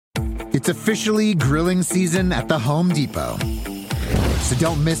It's officially grilling season at the Home Depot. So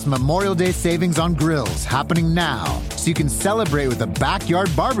don't miss Memorial Day savings on grills happening now, so you can celebrate with a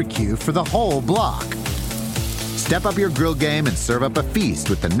backyard barbecue for the whole block. Step up your grill game and serve up a feast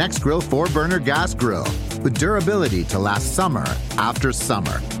with the NextGrill 4-burner gas grill with durability to last summer after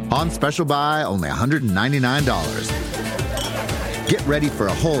summer. On special buy, only $199. Get ready for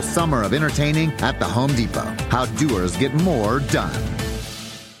a whole summer of entertaining at the Home Depot. How doers get more done.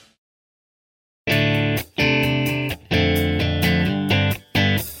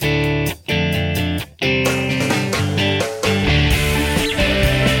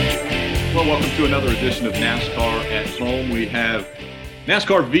 Welcome to another edition of NASCAR at Home. We have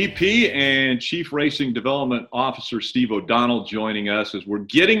NASCAR VP and Chief Racing Development Officer Steve O'Donnell joining us as we're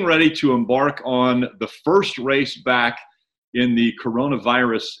getting ready to embark on the first race back in the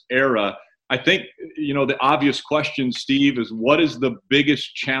coronavirus era. I think, the obvious question, Steve, is what is the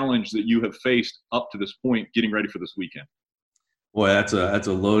biggest challenge that you have faced up to this point getting ready for this weekend? Boy, that's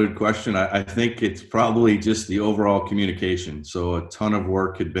a loaded question. I think it's probably just the overall communication. So a ton of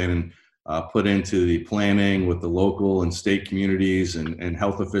work had been put into the planning with the local and state communities and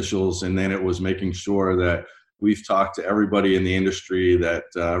health officials. And then it was making sure that we've talked to everybody in the industry, that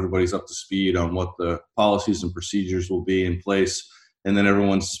everybody's up to speed on what the policies and procedures will be in place. And then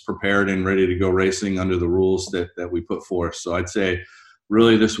everyone's prepared and ready to go racing under the rules that we put forth. So I'd say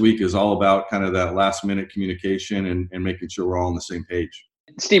really this week is all about kind of that last minute communication and making sure we're all on the same page.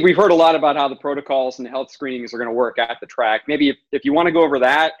 Steve, we've heard a lot about how the protocols and the health screenings are going to work at the track. Maybe if you want to go over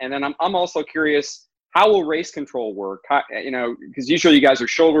that, and then I'm also curious, how will race control work? Because usually you guys are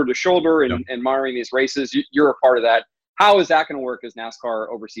shoulder to shoulder and monitoring these races. You're a part of that. How is that going to work as NASCAR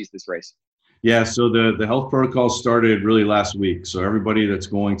oversees this race? Yeah, so the health protocol started really last week. So everybody that's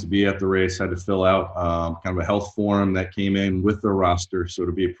going to be at the race had to fill out kind of a health form that came in with their roster. So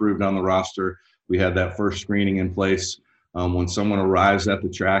to be approved on the roster, we had that first screening in place. When someone arrives at the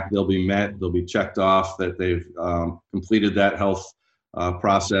track, they'll be checked off that they've completed that health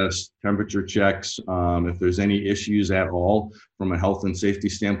process, temperature checks. If there's any issues at all from a health and safety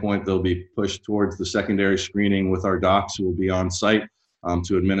standpoint, they'll be pushed towards the secondary screening with our docs who will be on site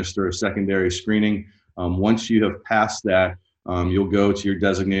to administer a secondary screening. Once you have passed that, you'll go to your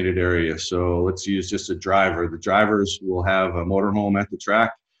designated area. So let's use just a driver. The drivers will have a motorhome at the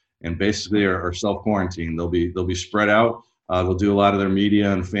track and basically are self-quarantined. They'll be spread out. They'll do a lot of their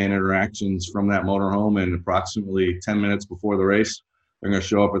media and fan interactions from that motorhome, and approximately 10 minutes before the race, they're going to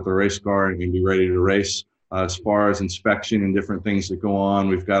show up at the race car and be ready to race. As far as inspection and different things that go on,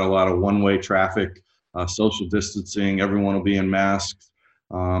 we've got a lot of one-way traffic, social distancing. Everyone will be in masks.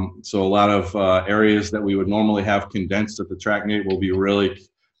 So a lot of areas that we would normally have condensed at the track meet will be really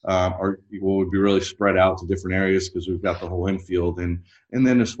spread out to different areas because we've got the whole infield. And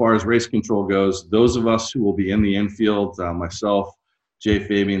then as far as race control goes, those of us who will be in the infield, myself, Jay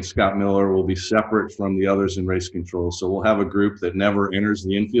Fabian, Scott Miller, will be separate from the others in race control. So we'll have a group that never enters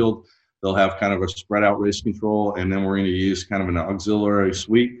the infield. They'll have kind of a spread out race control, and then we're going to use kind of an auxiliary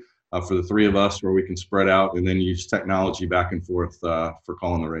suite for the three of us where we can spread out and then use technology back and forth for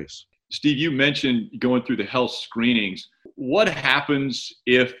calling the race. Steve, you mentioned going through the health screenings. What happens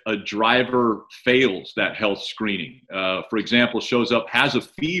if a driver fails that health screening? For example, shows up, has a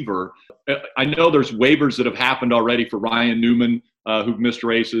fever. I know there's waivers that have happened already for Ryan Newman, who missed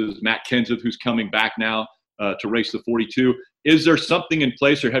races, Matt Kenseth, who's coming back now to race the 42. Is there something in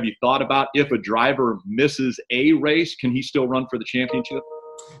place, or have you thought about if a driver misses a race, can he still run for the championship?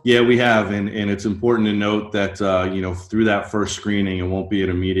 Yeah, we have, and it's important to note that, through that first screening, it won't be an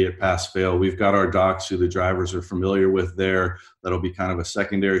immediate pass-fail. We've got our docs who the drivers are familiar with there. That'll be kind of a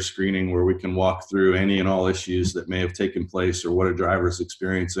secondary screening where we can walk through any and all issues that may have taken place or what a driver is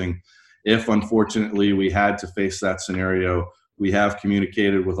experiencing. If, unfortunately, we had to face that scenario, we have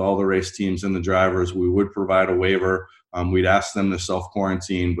communicated with all the race teams and the drivers. We would provide a waiver. We'd ask them to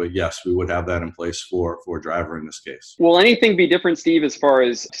self-quarantine, but yes, we would have that in place for a driver in this case. Will anything be different, Steve, as far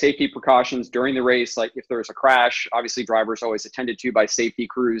as safety precautions during the race? Like if there's a crash, obviously drivers are always attended to by safety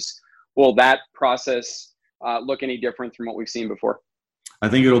crews. Will that process look any different from what we've seen before? I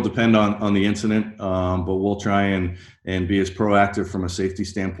think it'll depend on the incident, but we'll try and be as proactive from a safety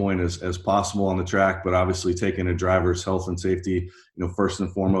standpoint as possible on the track, but obviously taking a driver's health and safety, first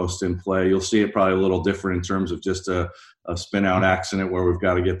and foremost in play. You'll see it probably a little different in terms of just a spin out accident where we've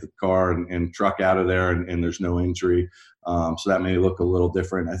got to get the car and truck out of there and there's no injury. So that may look a little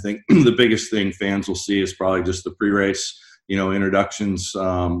different. I think the biggest thing fans will see is probably just the pre-race, introductions,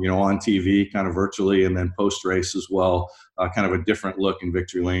 on TV, kind of virtually, and then post-race as well, kind of a different look in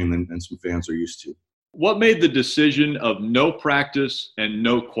Victory Lane than some fans are used to. What made the decision of no practice and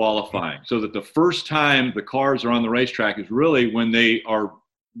no qualifying, so that the first time the cars are on the racetrack is really when they are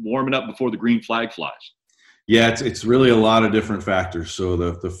warming up before the green flag flies? Yeah, it's really a lot of different factors. So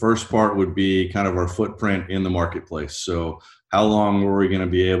the first part would be kind of our footprint in the marketplace. So how long were we going to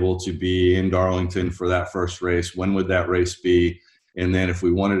be able to be in Darlington for that first race? When would that race be? And then if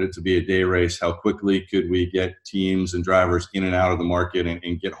we wanted it to be a day race, how quickly could we get teams and drivers in and out of the market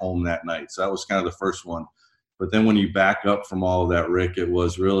and get home that night? So that was kind of the first one. But then when you back up from all of that, Rick, it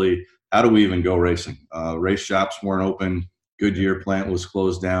was really, how do we even go racing? Race shops weren't open. Goodyear plant was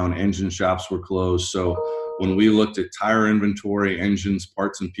closed down. Engine shops were closed. So when we looked at tire inventory, engines,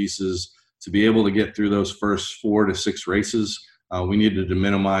 parts and pieces, to be able to get through those first 4 to 6 races, we needed to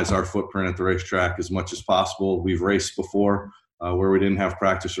minimize our footprint at the racetrack as much as possible. We've raced before where we didn't have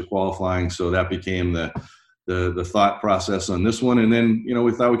practice or qualifying, so that became the thought process on this one. And then,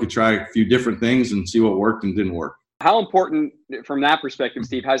 we thought we could try a few different things and see what worked and didn't work. How important, from that perspective,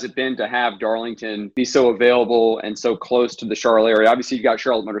 Steve, has it been to have Darlington be so available and so close to the Charlotte area? Obviously, you got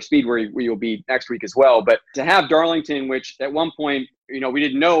Charlotte Motor Speedway where you'll be next week as well. But to have Darlington, which at one point, we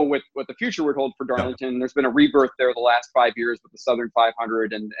didn't know what the future would hold for Darlington. There's been a rebirth there the last 5 years with the Southern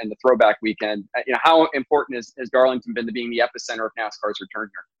 500 and the throwback weekend. How important has Darlington been to being the epicenter of NASCAR's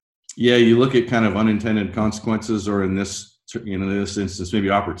return here? Yeah, you look at kind of unintended consequences, or in this instance, maybe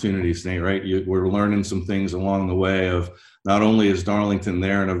opportunities, Nate, right? We're learning some things along the way of not only is Darlington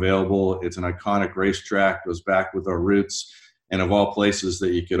there and available, it's an iconic racetrack, goes back with our roots, and of all places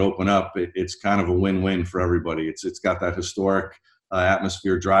that you could open up, it's kind of a win-win for everybody. It's got that historic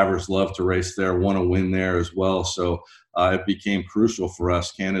atmosphere. Drivers love to race there, want to win there as well. So it became crucial for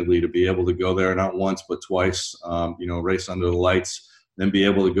us, candidly, to be able to go there not once but twice, race under the lights, then be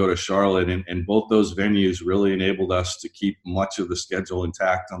able to go to Charlotte. And both those venues really enabled us to keep much of the schedule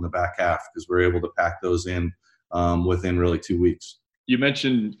intact on the back half because we're able to pack those in within really 2 weeks. You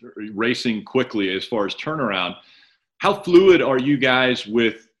mentioned racing quickly as far as turnaround. How fluid are you guys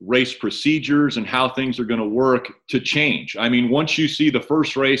with race procedures and how things are going to work to change? I mean, once you see the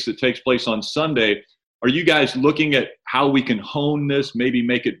first race that takes place on Sunday, are you guys looking at how we can hone this, maybe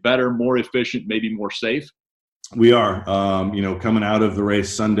make it better, more efficient, maybe more safe? We are. Coming out of the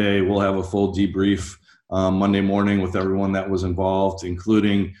race Sunday, we'll have a full debrief Monday morning with everyone that was involved,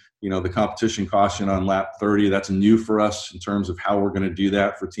 including, the competition caution on lap 30. That's new for us in terms of how we're going to do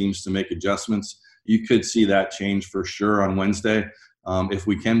that for teams to make adjustments. You could see that change for sure on Wednesday. If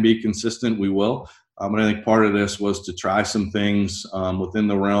we can be consistent, we will. But I think part of this was to try some things within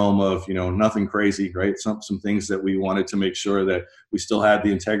the realm of, nothing crazy, right? Some things that we wanted to make sure that we still had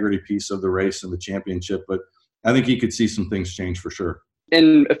the integrity piece of the race and the championship. But I think you could see some things change for sure.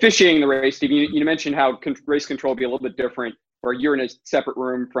 In officiating the race, Steve, you mentioned how race control will be a little bit different, or you're in a separate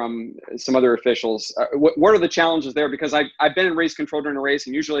room from some other officials. What are the challenges there? Because I've been in race control during a race,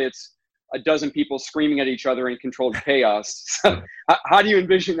 and usually it's a dozen people screaming at each other in controlled chaos. So how do you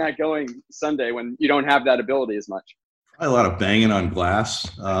envision that going Sunday when you don't have that ability as much? A lot of banging on glass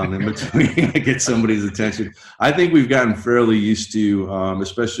in between to get somebody's attention. I think we've gotten fairly used to,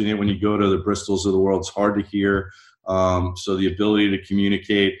 especially when you go to the Bristols of the world, it's hard to hear. So the ability to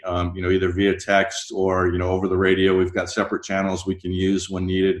communicate, either via text or, over the radio, we've got separate channels we can use when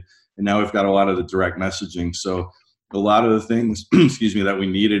needed. And now we've got a lot of the direct messaging. So a lot of the things, that we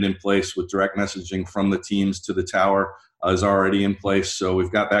needed in place with direct messaging from the teams to the tower is already in place. So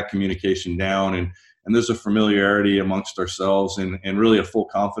we've got that communication down, and there's a familiarity amongst ourselves and really a full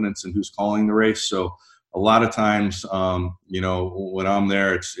confidence in who's calling the race. So a lot of times, when I'm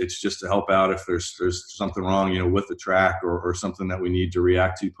there, it's just to help out if there's something wrong, with the track or something that we need to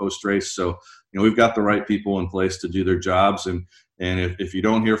react to post-race. So, we've got the right people in place to do their jobs. And if you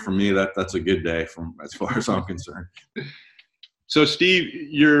don't hear from me, that's a good day from as far as I'm concerned. So, Steve,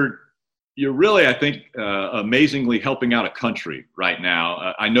 you're really, I think, amazingly helping out a country right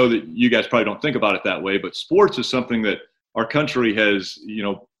now. I know that you guys probably don't think about it that way, but sports is something that our country has,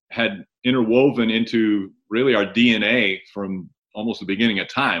 had interwoven into really our DNA from almost the beginning of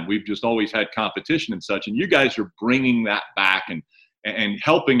time. We've just always had competition and such, and you guys are bringing that back and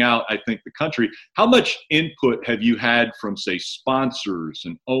helping out, I think, the country. How much input have you had from, say, sponsors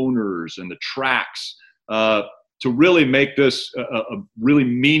and owners and the tracks to really make this a really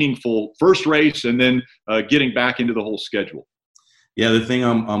meaningful first race and then getting back into the whole schedule? Yeah, the thing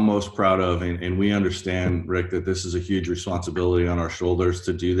I'm most proud of, and we understand, Rick, that this is a huge responsibility on our shoulders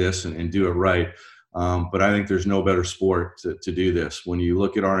to do this and do it right. But I think there's no better sport to do this. When you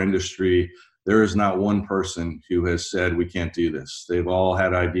look at our industry, there is not one person who has said we can't do this. They've all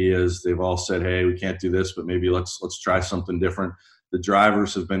had ideas. They've all said, hey, we can't do this, but maybe let's try something different. The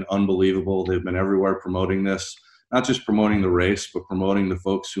drivers have been unbelievable. They've been everywhere promoting this, not just promoting the race, but promoting the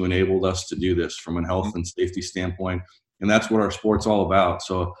folks who enabled us to do this from a health and safety standpoint. And that's what our sport's all about.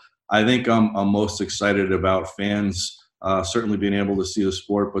 So I think I'm most excited about fans certainly being able to see the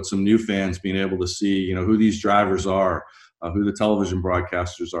sport, but some new fans being able to see, who these drivers are, who the television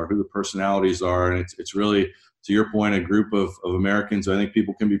broadcasters are, who the personalities are. And it's really, to your point, a group of Americans I think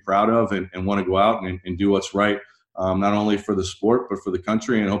people can be proud of and want to go out and do what's right, not only for the sport, but for the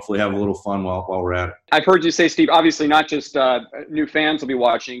country, and hopefully have a little fun while we're at it. I've heard you say, Steve, obviously not just new fans will be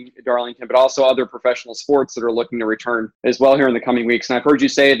watching Darlington, but also other professional sports that are looking to return as well here in the coming weeks. And I've heard you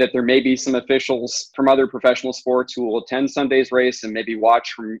say that there may be some officials from other professional sports who will attend Sunday's race and maybe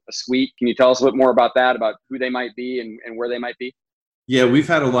watch from a suite. Can you tell us a bit more about that, about who they might be and where they might be? Yeah, we've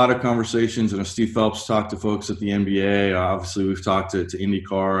had a lot of conversations. Steve Phelps talked to folks at the NBA. Obviously, we've talked to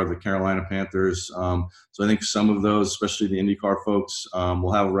IndyCar, the Carolina Panthers. So I think some of those, especially the IndyCar folks,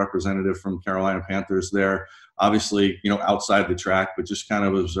 will have a representative from Carolina Panthers there. Obviously, outside the track, but just kind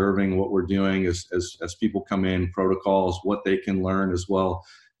of observing what we're doing as people come in, protocols, what they can learn as well.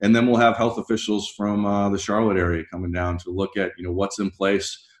 And then we'll have health officials from the Charlotte area coming down to look at, what's in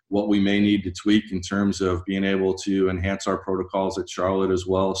place, what we may need to tweak in terms of being able to enhance our protocols at Charlotte as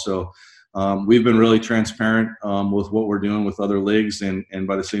well. So we've been really transparent with what we're doing with other leagues. And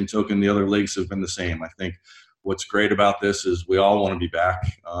by the same token, the other leagues have been the same. I think what's great about this is we all want to be back,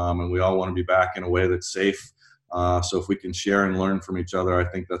 and we all want to be back in a way that's safe. So if we can share and learn from each other,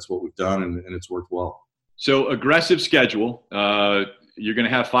 I think that's what we've done, and it's worked well. So aggressive schedule. You're going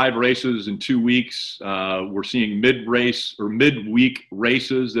to have 5 races in 2 weeks. We're seeing mid-race or midweek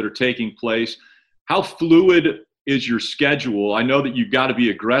races that are taking place. How fluid is your schedule? I know that you've got to be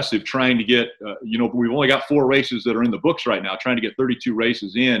aggressive trying to get, we've only got 4 races that are in the books right now, trying to get 32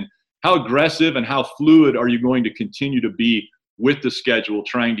 races in. How aggressive and how fluid are you going to continue to be with the schedule,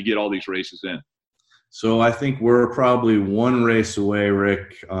 trying to get all these races in? So I think we're probably 1 race away,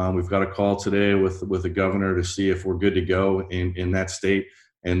 Rick. We've got a call today with the governor to see if we're good to go in that state.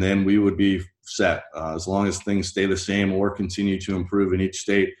 And then we would be set. As long as things stay the same or continue to improve in each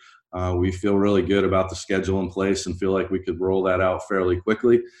state, we feel really good about the schedule in place and feel like we could roll that out fairly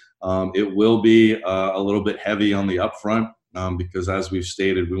quickly. It will be a little bit heavy on the upfront because, as we've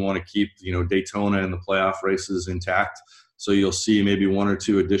stated, we want to keep Daytona and the playoff races intact. So you'll see maybe 1 or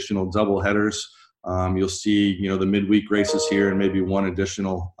 2 additional double headers. You'll see, the midweek races here and maybe 1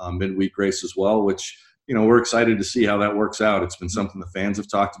 additional midweek race as well, which, we're excited to see how that works out. It's been something the fans have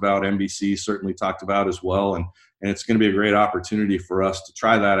talked about. NBC certainly talked about as well. And it's going to be a great opportunity for us to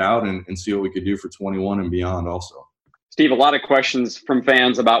try that out and see what we could do for 21 and beyond also. Steve, a lot of questions from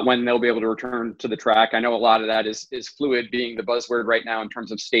fans about when they'll be able to return to the track. I know a lot of that is fluid being the buzzword right now in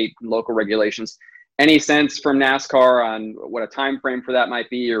terms of state and local regulations. Any sense from NASCAR on what a time frame for that might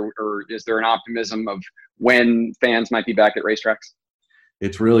be, or is there an optimism of when fans might be back at racetracks?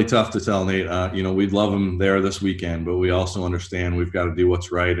 It's really tough to tell, Nate. We'd love them there this weekend, but we also understand we've got to do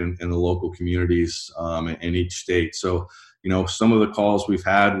what's right in the local communities in each state. So, some of the calls we've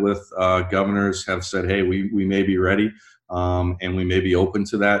had with governors have said, hey, we may be ready and we may be open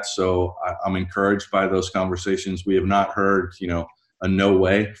to that. So I'm encouraged by those conversations. We have not heard, a no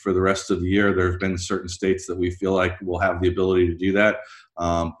way for the rest of the year. There have been certain states that we feel like will have the ability to do that,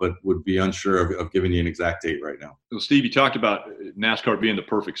 but would be unsure of giving you an exact date right now. Well, Steve, you talked about NASCAR being the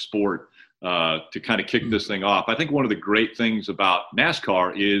perfect sport to kind of kick this thing off. I think one of the great things about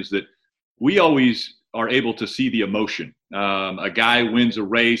NASCAR is that we always are able to see the emotion. A guy wins a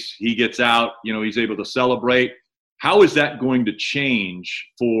race, he gets out, he's able to celebrate. How is that going to change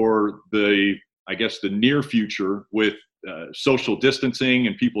for the near future with social distancing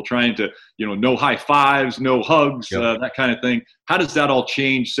and people trying to, no high fives, no hugs, that kind of thing? How does that all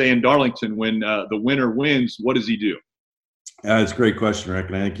change, say, in Darlington when the winner wins? What does he do? It's a great question, Rick.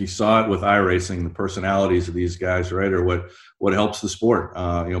 And I think you saw it with iRacing, the personalities of these guys, right, are what helps the sport.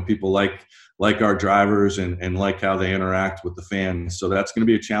 People like our drivers and like how they interact with the fans. So that's going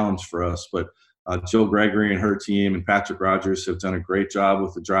to be a challenge for us. But Jill Gregory and her team and Patrick Rogers have done a great job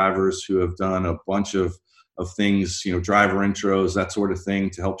with the drivers, who have done a bunch of things, driver intros, that sort of thing,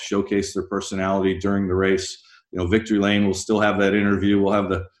 to help showcase their personality during the race. Victory Lane will still have that interview. We'll have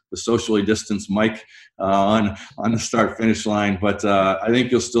the socially distanced mic on the start finish line, but I think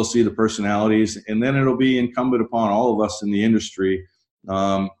you'll still see the personalities, and then it'll be incumbent upon all of us in the industry,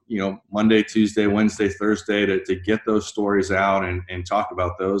 Monday, Tuesday, Wednesday, Thursday, to get those stories out and talk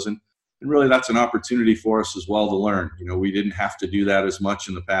about those. And really, that's an opportunity for us as well to learn. We didn't have to do that as much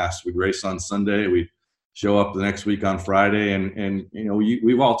in the past. We'd race on Sunday, we'd show up the next week on Friday, and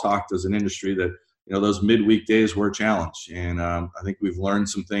we've all talked as an industry that those midweek days were a challenge. And I think we've learned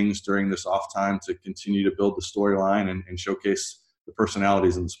some things during this off time to continue to build the storyline and showcase the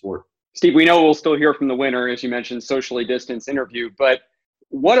personalities in the sport. Steve, we know we'll still hear from the winner, as you mentioned, socially distanced interview, but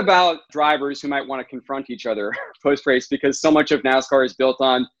what about drivers who might want to confront each other post-race? Because so much of NASCAR is built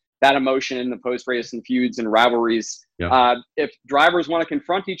on that emotion in the post-race and feuds and rivalries. Yeah. If drivers want to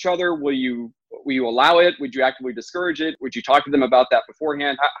confront each other, will you allow it? Would you actively discourage it? Would you talk to them about that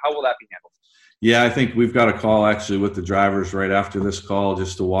beforehand? How will that be handled? Yeah, I think we've got a call actually with the drivers right after this call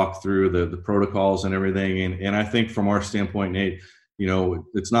just to walk through the protocols and everything. And I think from our standpoint, Nate,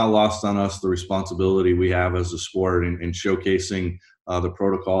 it's not lost on us the responsibility we have as a sport in showcasing the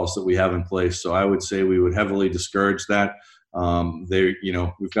protocols that we have in place. So I would say we would heavily discourage that.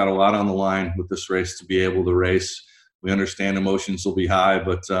 We've got a lot on the line with this race to be able to race. We understand emotions will be high,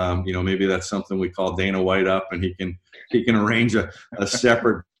 but maybe that's something we call Dana White up, and he can arrange a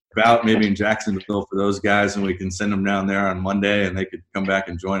separate bout maybe in Jacksonville for those guys, and we can send them down there on Monday, and they could come back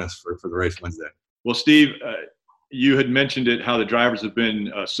and join us for the race Wednesday. Well, Steve, you had mentioned it, how the drivers have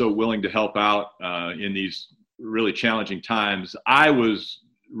been so willing to help out in these really challenging times. I was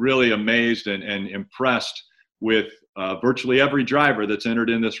really amazed and impressed with virtually every driver that's entered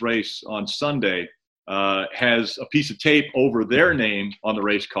in this race on Sunday has a piece of tape over their name on the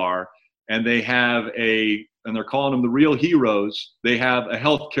race car, and they have and they're calling them the real heroes. They have a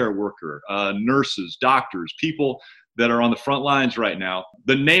healthcare worker, nurses, doctors, people that are on the front lines right now.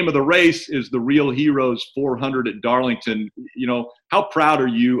 The name of the race is the Real Heroes 400 at Darlington. How proud are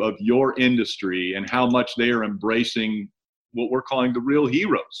you of your industry and how much they are embracing what we're calling the real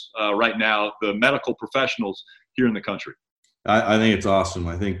heroes right now, the medical professionals here in the country? I think it's awesome.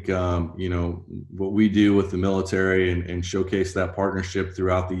 I think, what we do with the military and showcase that partnership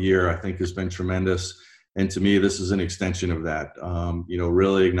throughout the year, I think has been tremendous. And to me, this is an extension of that,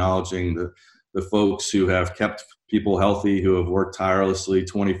 really acknowledging the folks who have kept people healthy, who have worked tirelessly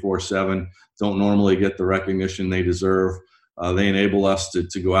 24/7, don't normally get the recognition they deserve. They enable us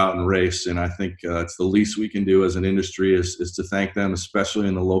to go out and race. And I think it's the least we can do as an industry is to thank them, especially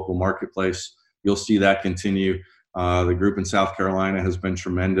in the local marketplace. You'll see that continue. The group in South Carolina has been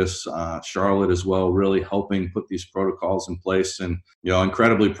tremendous. Charlotte as well, really helping put these protocols in place. And,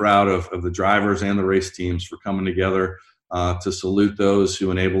 incredibly proud of the drivers and the race teams for coming together to salute those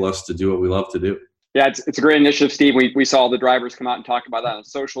who enable us to do what we love to do. Yeah, it's a great initiative, Steve. We saw the drivers come out and talk about that on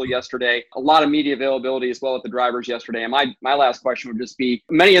social yesterday. A lot of media availability as well with the drivers yesterday. And my last question would just be,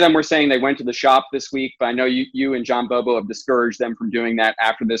 many of them were saying they went to the shop this week, but I know you and John Bobo have discouraged them from doing that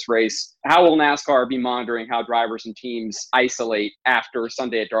after this race. How will NASCAR be monitoring how drivers and teams isolate after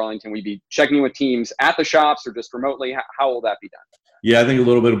Sunday at Darlington? Will we be checking in with teams at the shops or just remotely? How will that be done? Yeah, I think a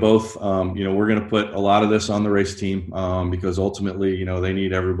little bit of both. We're going to put a lot of this on the race team because ultimately, they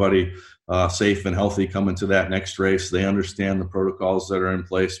need everybody safe and healthy coming to that next race. They understand the protocols that are in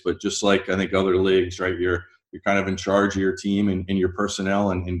place, but just like I think other leagues, right, you're kind of in charge of your team and your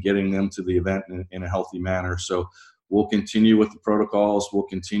personnel and getting them to the event in a healthy manner. So we'll continue with the protocols. We'll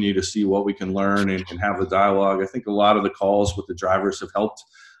continue to see what we can learn and have the dialogue. I think a lot of the calls with the drivers have helped.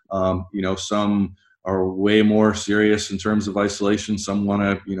 Some are way more serious in terms of isolation. Some want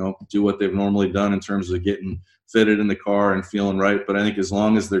to, do what they've normally done in terms of getting fitted in the car and feeling right. But I think as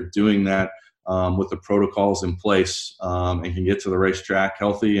long as they're doing that with the protocols in place and can get to the racetrack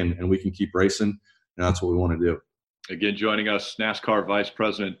healthy and we can keep racing, that's what we want to do. Again, joining us, NASCAR Vice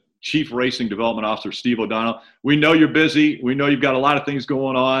President, Chief Racing Development Officer, Steve O'Donnell. We know you're busy. We know you've got a lot of things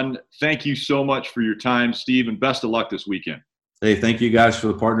going on. Thank you so much for your time, Steve, and best of luck this weekend. Hey, thank you guys for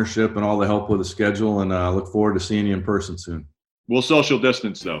the partnership and all the help with the schedule, and look forward to seeing you in person soon. We'll social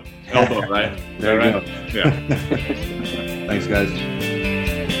distance, though. Elbow, right? There we go. Yeah. Thanks, guys.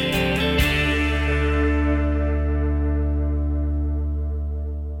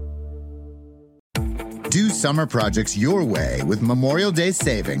 Do summer projects your way with Memorial Day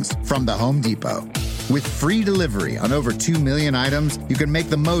savings from the Home Depot. With free delivery on over 2 million items, you can make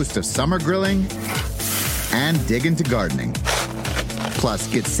the most of summer grilling and dig into gardening. Plus,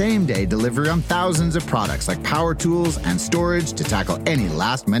 get same-day delivery on thousands of products like power tools and storage to tackle any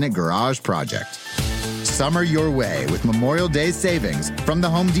last-minute garage project. Summer your way with Memorial Day savings from the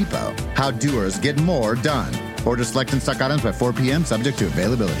Home Depot. How doers get more done. Order select and stock items by 4 p.m. subject to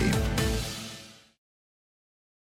availability.